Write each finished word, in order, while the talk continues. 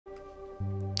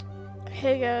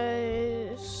Hey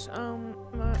guys, I'm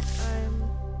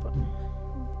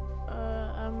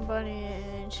Bunny,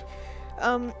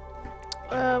 and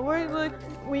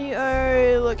we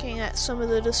are looking at some of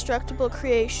the destructible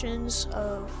creations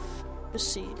of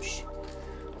Besiege.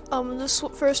 This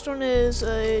first one is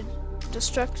a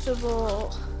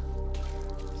destructible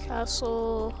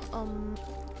castle,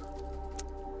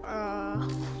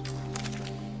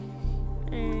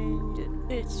 and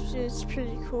it's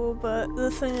pretty cool, but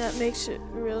the thing that makes it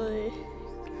really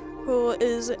cool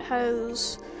is it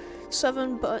has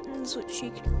 7 buttons which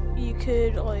you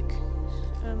could like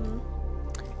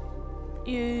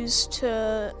use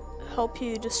to help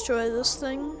you destroy this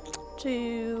thing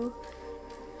to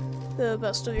the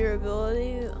best of your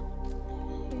ability.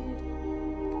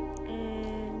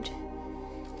 And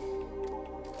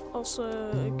also,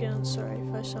 again, sorry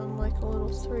if I sound like a little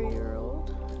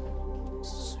 3-year-old. This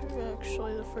is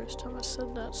actually the first time I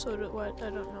said that, so I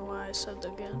don't know why I said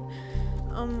that again.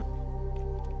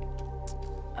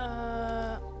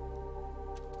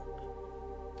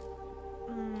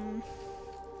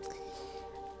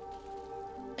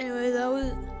 Anyway,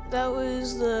 that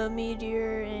was the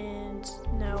meteor, and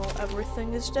now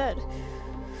everything is dead.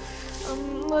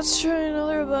 Let's try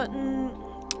another button.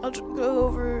 I'll go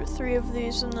over 3 of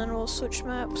these and then we'll switch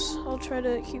maps. I'll try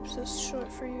to keep this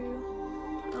short for you.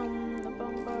 The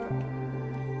bombard.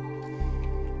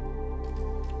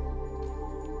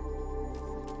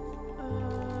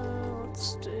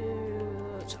 Let's do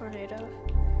a tornado,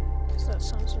 because that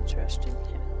sounds interesting.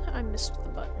 Yeah, I missed the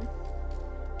button.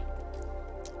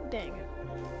 Dang it.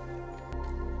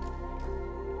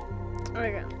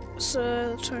 Okay,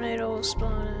 so the tornado will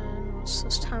spawn in once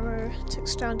this timer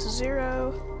ticks down to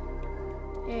 0,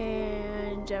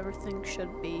 and everything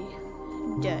should be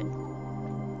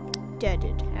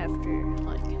deaded after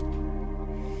like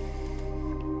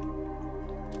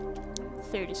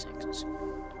 30 seconds.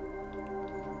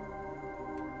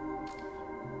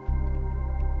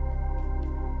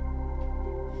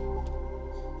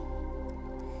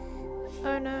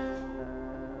 Oh no.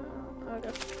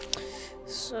 Okay.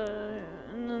 So,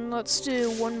 and then let's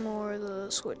do one more of the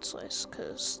sword slice,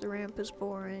 because the ramp is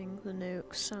boring, the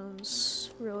nuke sounds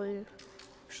really...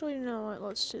 Actually, you know what,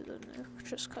 let's do the nuke,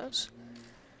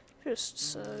 just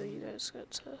so you guys get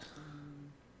to...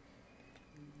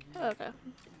 Okay.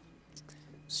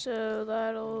 So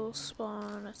that'll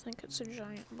spawn, I think it's a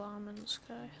giant bomb in the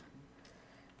sky.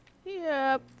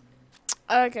 Yep.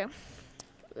 Okay.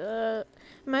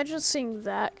 Imagine seeing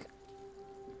that.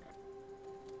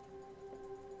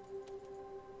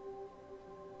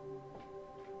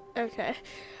 Okay.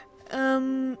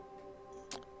 That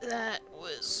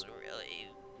was a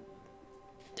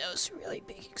really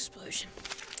big explosion.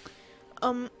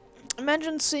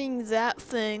 Imagine seeing that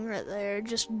thing right there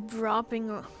just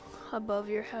dropping above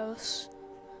your house.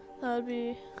 That would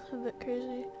be a bit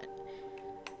crazy.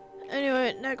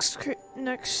 Anyway, next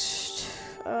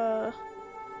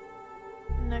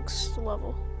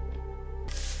level.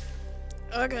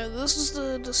 Okay, this is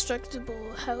the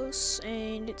destructible house,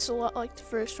 and it's a lot like the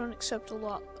first one, except a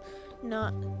lot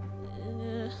not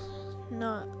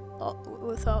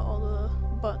without all the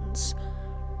buttons.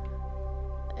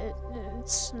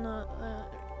 It's not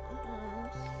that.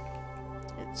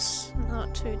 It's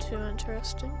not too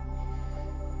interesting.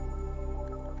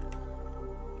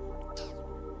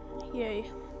 Yay.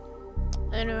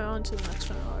 Anyway, on to the next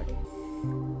one already.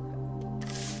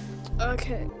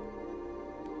 Okay.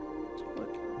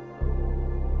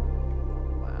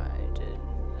 Why did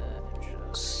that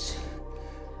just...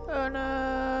 Oh no!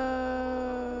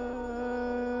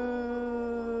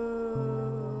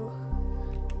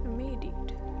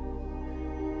 Immediate.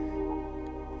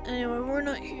 Anyway, we're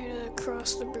not here to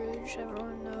cross the bridge.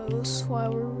 Everyone knows why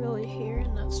we're really here,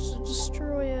 and that's to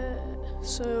destroy it.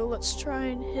 So let's try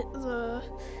and hit the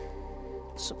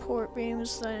support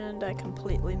beams, and I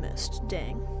completely missed.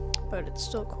 Dang. But it's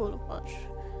still cool to watch.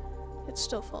 It's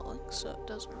still falling, so it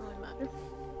doesn't really matter.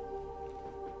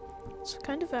 It's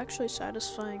kind of actually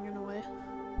satisfying in a way.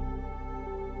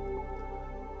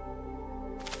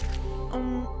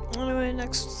 Anyway,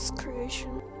 next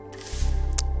creation.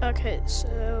 Okay,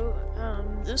 so,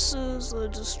 this is the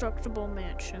destructible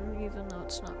mansion, even though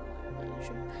it's not really a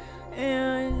mansion.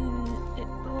 And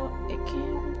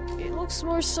it looks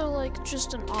more so like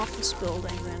just an office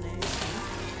building than anything.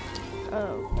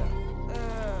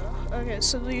 Okay,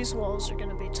 so these walls are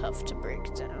gonna be tough to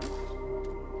break down.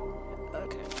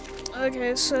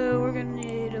 Okay, so we're gonna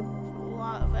need a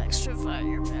lot of extra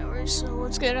firepower, so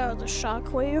let's get out the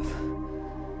shockwave,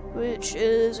 which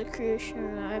is a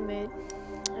creation that I made,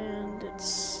 and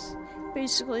it's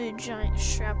basically a giant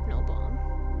shrapnel bomb.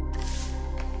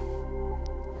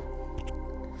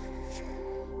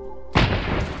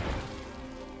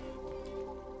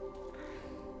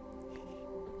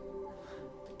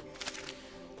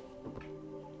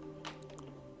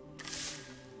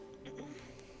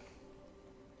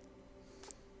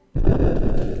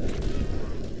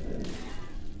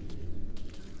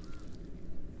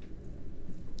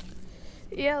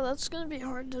 Yeah, that's gonna be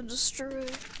hard to destroy.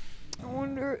 I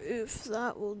wonder if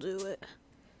that will do it.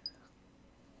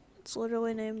 It's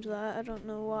literally named that. I don't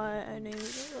know why I named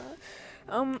it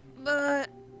that.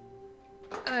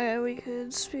 But we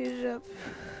could speed it up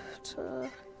to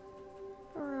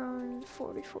around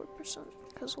 44%,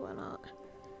 because why not?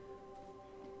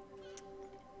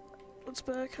 Let's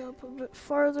back up a bit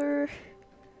farther,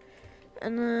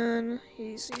 and then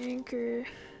use the anchor,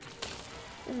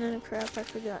 and then crap, I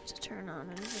forgot to turn on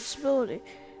invincibility.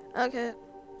 Okay.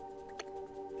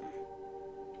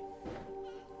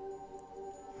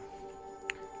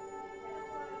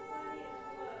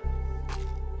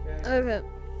 Okay.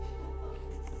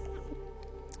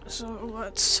 So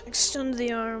let's extend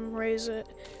the arm, raise it,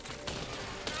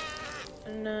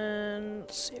 and then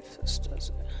let's see if this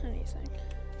does anything.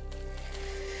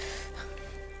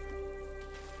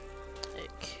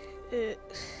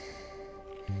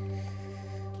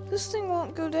 This thing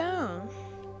won't go down.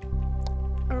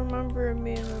 I remember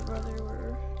me and my brother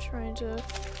were trying to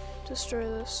destroy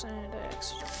this and I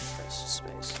accidentally pressed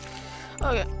space.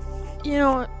 Okay, you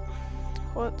know what?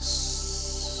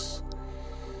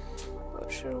 What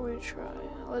should we try?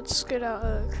 Let's get out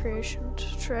a creation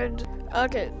to try and...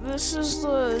 Okay, this is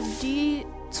the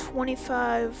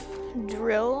D25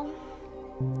 drill.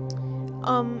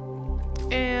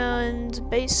 And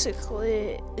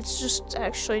basically, it's just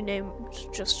actually named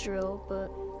just drill, but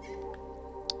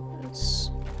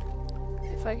it's...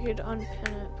 If I could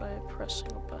unpin it by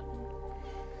pressing a button.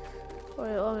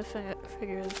 Wait, let me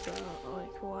figure this out.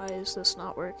 Like, why is this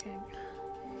not working?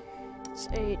 It's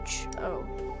H. Oh.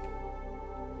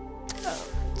 Oh,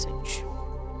 it's H.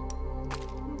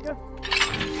 Okay.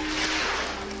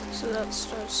 So that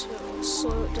starts to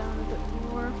slow it down a bit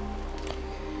more.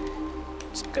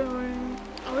 It's going.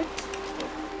 I like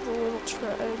the little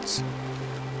treads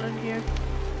on here.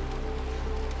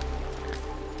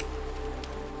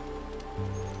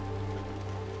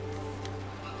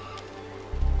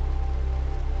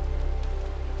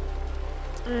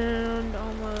 And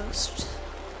almost.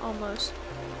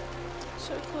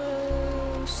 So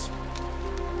close.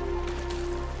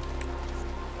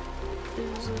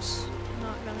 Is this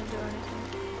not gonna do anything?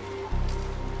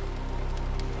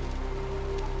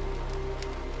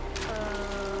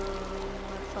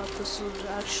 I thought this would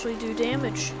actually do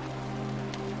damage.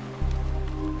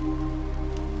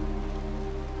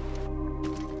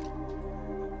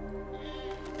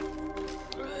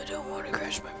 I don't want to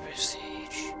crash my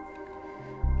Besiege.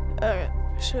 Okay,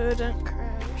 so it didn't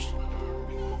crash.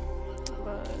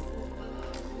 But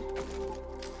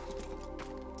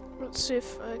let's see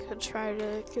if I could try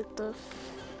to get the...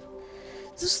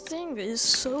 This thing is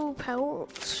so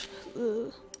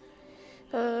powerful.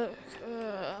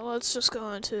 Let's just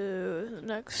go into the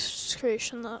next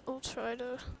creation that we'll try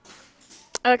to...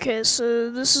 Okay, so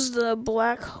this is the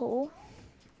black hole,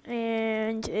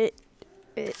 and it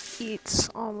eats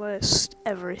almost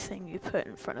everything you put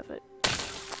in front of it.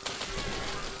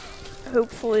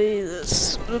 Hopefully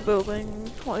the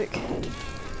building, like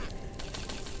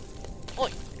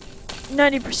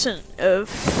 90% of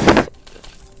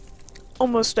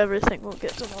almost everything will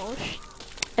get demolished.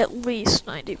 At least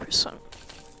 90%.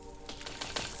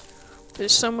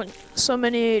 There's so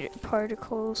many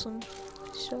particles and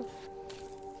stuff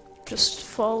just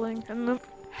falling. And then,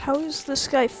 how is this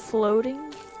guy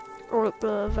floating? Or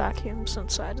the vacuums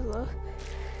inside of the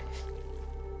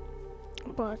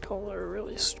black hole are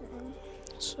really strong.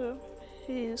 So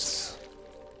he's,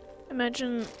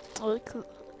 imagine like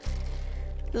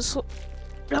this,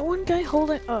 that one guy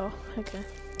holding, oh, okay.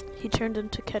 He turned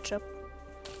into ketchup.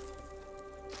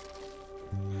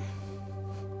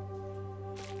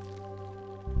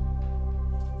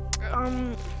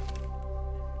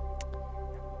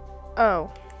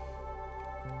 Oh.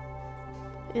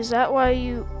 Is that why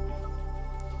you...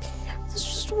 There's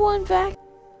just one vac...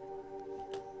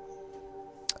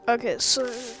 Okay, so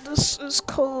this is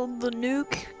called the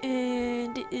nuke,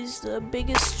 and it is the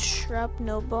biggest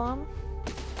shrapnel bomb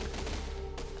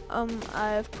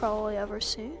I've probably ever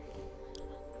seen.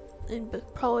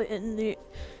 Probably in the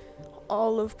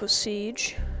all of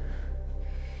Besiege.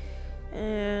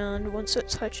 And once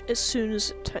it as soon as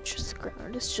it touches the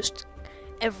ground, it's just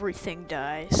everything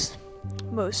dies.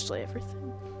 Mostly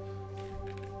everything.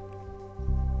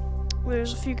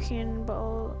 There's a few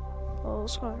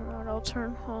cannonballs going around. I'll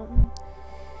turn home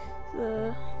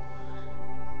the...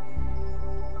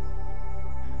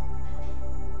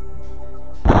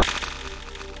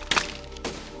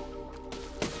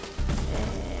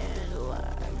 And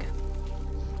lag.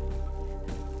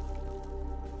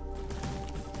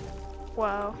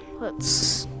 Wow,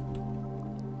 let's...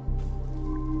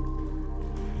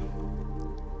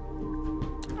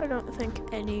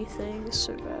 think anything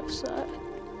survives that.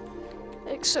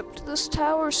 Except this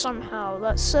tower somehow.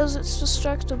 That says it's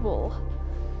destructible.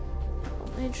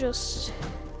 Let me just...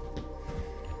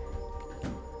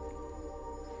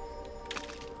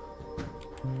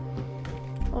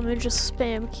 Let me just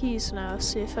spam keys now,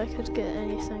 see if I could get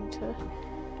anything to...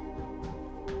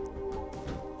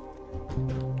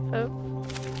 Oh.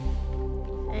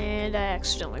 And I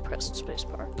accidentally pressed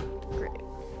spacebar. Great.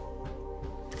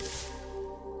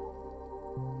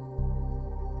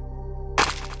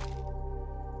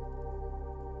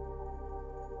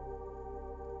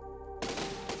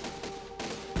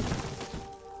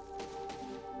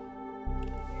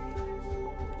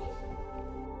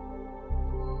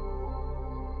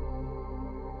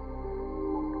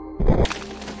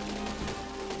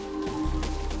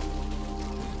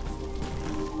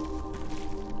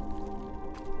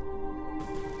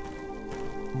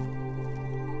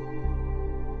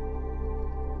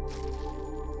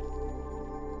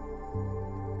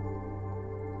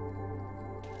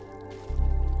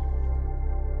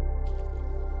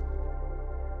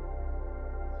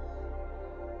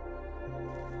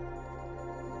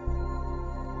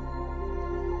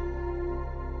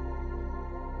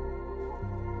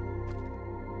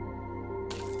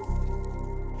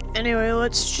 Anyway,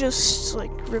 let's just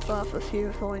like rip off a few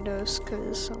of the windows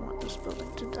because I want this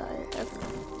building to die ever.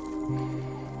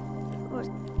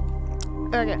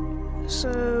 Okay,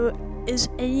 so is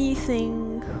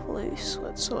anything loose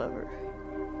whatsoever?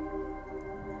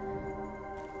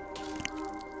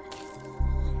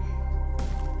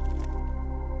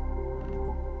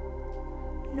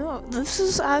 No, this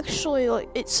is actually like,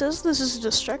 it says this is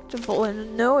destructible,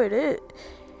 and no, it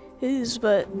is,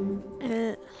 but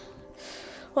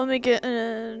let me get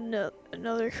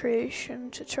another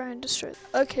creation to try and destroy.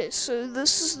 Okay, so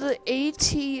this is the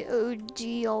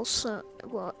A.T.O.D, also,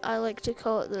 well, I like to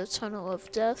call it the Tunnel of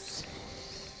Death.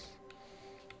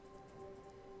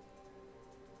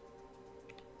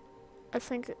 I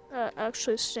think that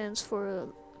actually stands for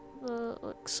the,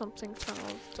 like, something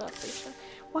Tunnel of Death or something.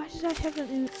 Why did I have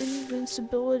an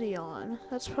invincibility on?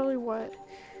 That's probably why.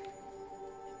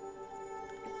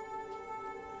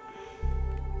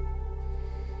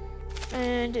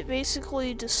 And it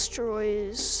basically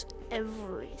destroys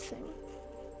everything.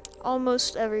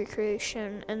 Almost every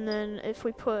creation, and then if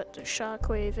we put the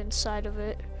shockwave inside of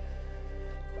it,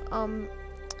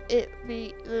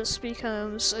 this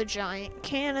becomes a giant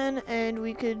cannon, and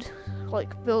we could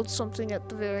like build something at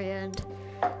the very end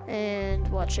and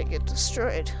watch it get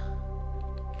destroyed.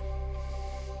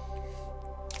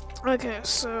 Okay,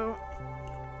 so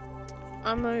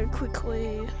I'm gonna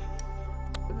quickly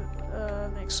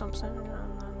make something,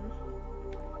 and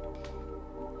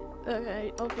then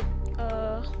okay,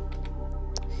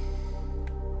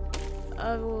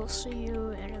 I will see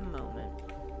you in a moment.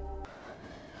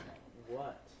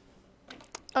 What?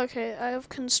 Okay, I have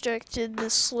constructed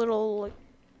this little like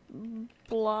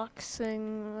block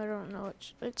thing. I don't know.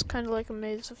 It's kind of like a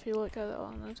maze if you look at it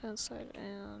on the inside,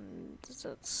 and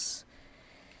that's.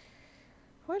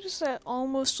 Why does that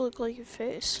almost look like a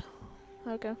face?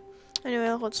 Okay.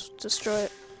 Anyway, let's destroy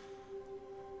it.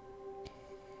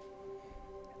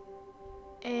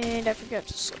 And I forgot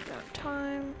to slow down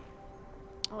time.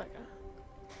 Okay.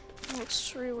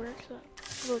 Let's rework that.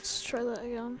 Let's try that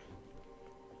again.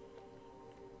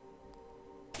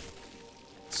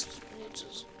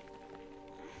 Just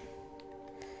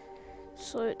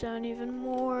slow it down even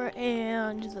more,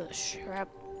 and the shrapnel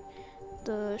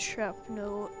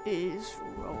is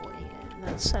rolling in.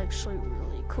 That's actually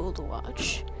really cool to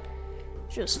watch.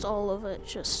 Just all of it,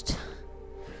 just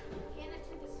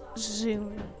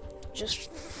zoom, just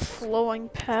flowing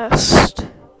past.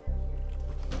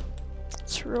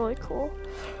 It's really cool.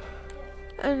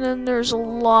 And then there's a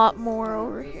lot more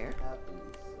over here.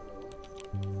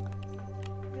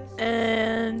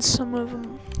 And some of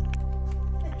them.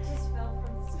 It just fell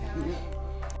from the sky.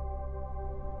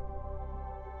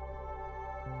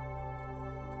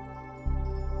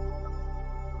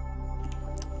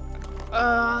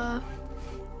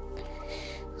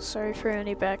 Sorry for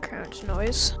any background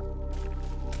noise.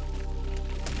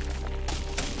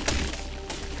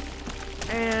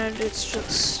 And it's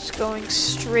just going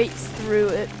straight through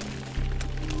it.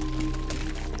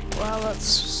 Wow,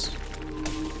 that's...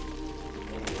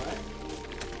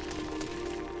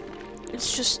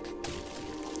 It's just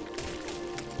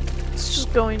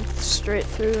going straight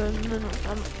through, and then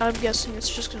I'm guessing it's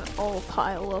just gonna all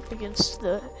pile up against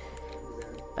the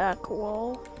back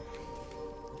wall,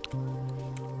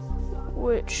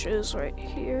 which is right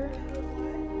here.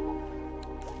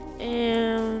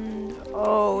 And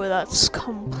oh, that's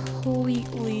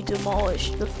completely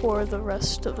demolished before the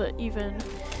rest of it even.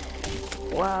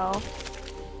 Wow.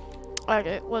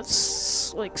 Okay,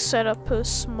 let's like set up a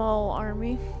small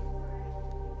army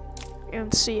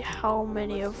and see how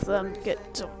many of them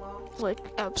get like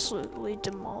absolutely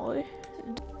demolished.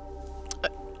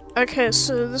 Okay,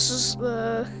 so this is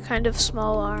the kind of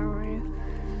small army.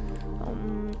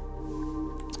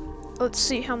 Let's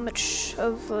see how much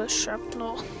of the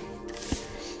shrapnel.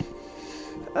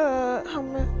 How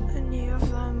many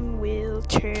of them will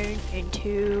turn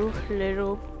into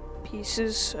little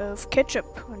pieces of ketchup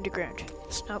on the ground?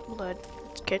 It's not blood,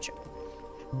 it's ketchup.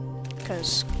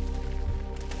 Because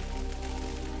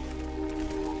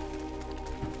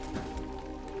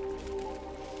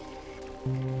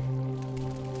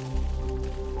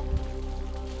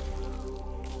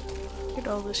look at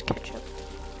all this ketchup.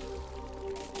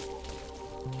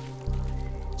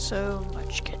 So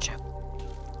much ketchup.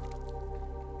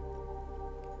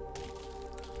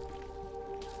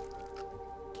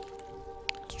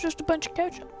 It's just a bunch of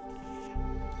ketchup.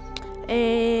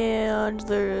 And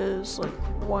there's like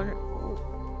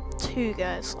 2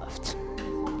 guys left.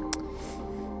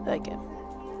 Okay.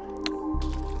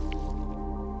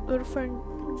 But if I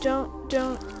don't.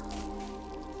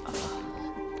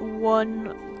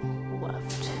 1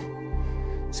 left.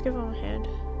 Let's give him a hand.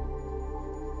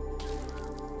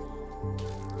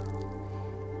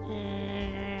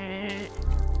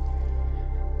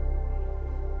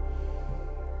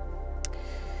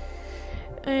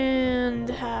 And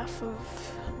half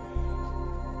of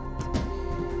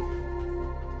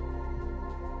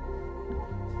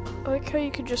I like how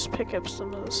you could just pick up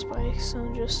some of the spikes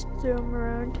and just throw them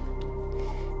around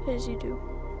as you do.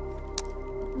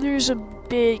 There's a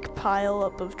big pile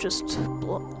up of just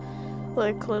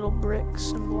like little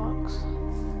bricks and blocks.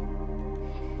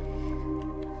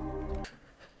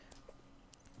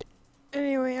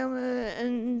 Anyway, I'm gonna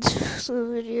end the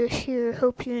video here.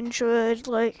 Hope you enjoyed.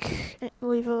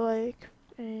 Leave a like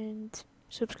and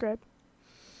subscribe.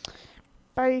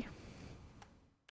 Bye.